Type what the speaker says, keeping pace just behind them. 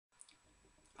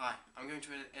Hi, I'm going to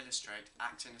illustrate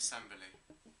Actin Assembly.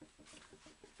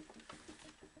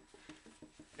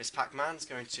 This Pac Man is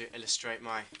going to illustrate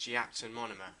my G-actin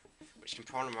monomer, which can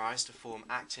polymerize to form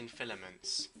actin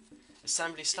filaments.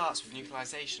 Assembly starts with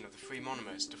nucleation of the three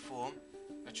monomers to form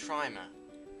a trimer,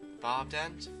 the barbed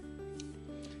end,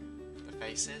 the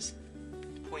faces,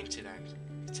 the pointed end,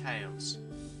 the tails.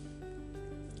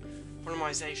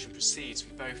 Polymerization proceeds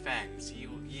with both ends,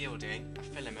 yielding a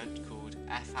filament called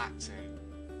F-actin.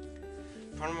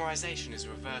 Polymerization is a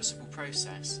reversible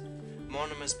process.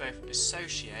 Monomers both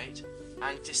associate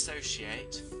and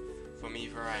dissociate from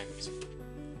either end.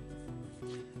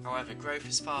 However, growth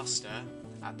is faster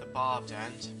at the barbed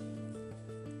end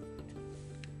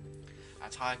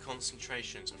at higher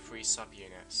concentrations of three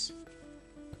subunits.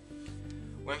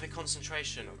 When the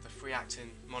concentration of the three actin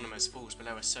monomers falls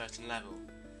below a certain level,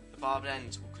 the barbed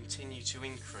end will continue to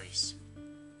increase,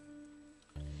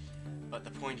 but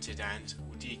the pointed end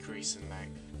will decrease in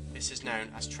length. This is known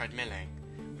as treadmilling,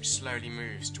 which slowly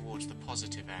moves towards the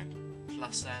positive end,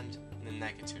 plus end, and the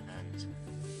negative end.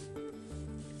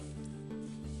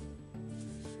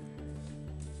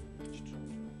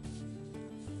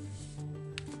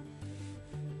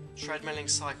 Treadmilling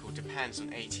cycle depends on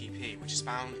ATP, which is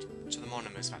bound to the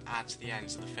monomers that add to the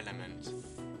ends of the filament.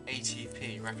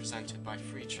 ATP represented by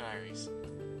three cherries,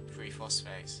 three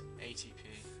phosphates, ATP,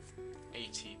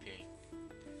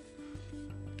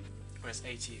 whereas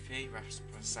ATP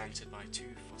represented by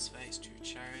two phosphates, two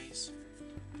cherries,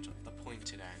 at the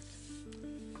pointed end.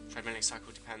 Treadmilling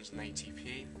cycle depends on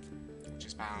ATP, which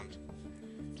is bound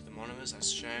to the monomers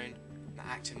as shown. The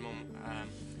actin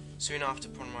soon after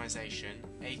polymerization,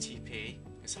 ATP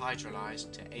is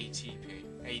hydrolyzed to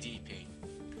ADP.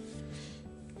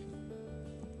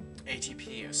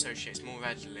 ATP associates more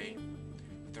readily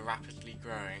with the rapidly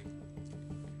growing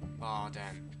barbed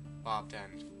end.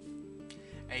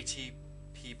 ATP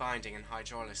binding and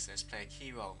hydrolysis play a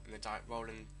key role in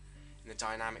the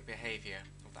dynamic behavior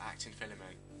of the actin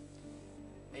filament.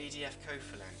 ADF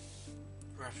cofilin,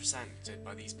 represented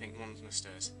by these pink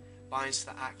monsters, binds to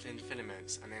the actin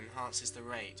filaments and enhances the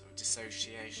rate of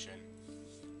dissociation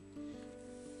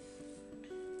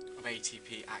of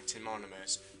ATP actin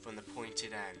monomers from the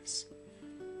pointed ends.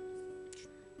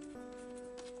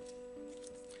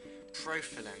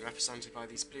 Profilin, represented by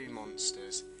these blue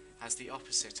monsters, has the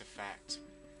opposite effect.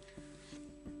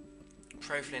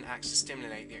 Profilin acts to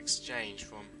stimulate the exchange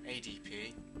from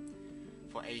ADP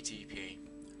for ADP,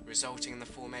 resulting in the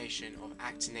formation of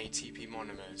actin ATP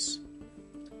monomers.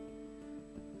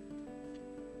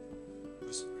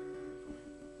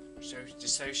 Which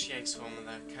dissociates from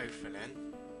the cofilin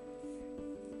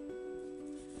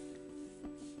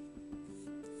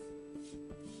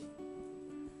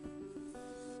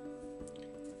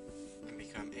and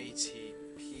become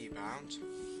ATP bound,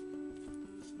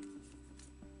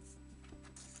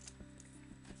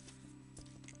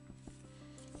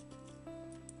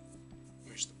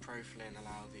 which the profilin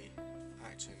allow the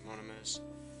actin monomers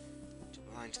to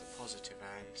bind to the positive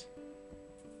end,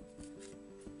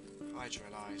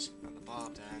 hydrolyze at the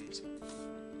barbed end to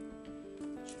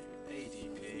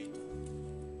ADP.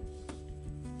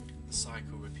 The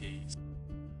cycle repeats.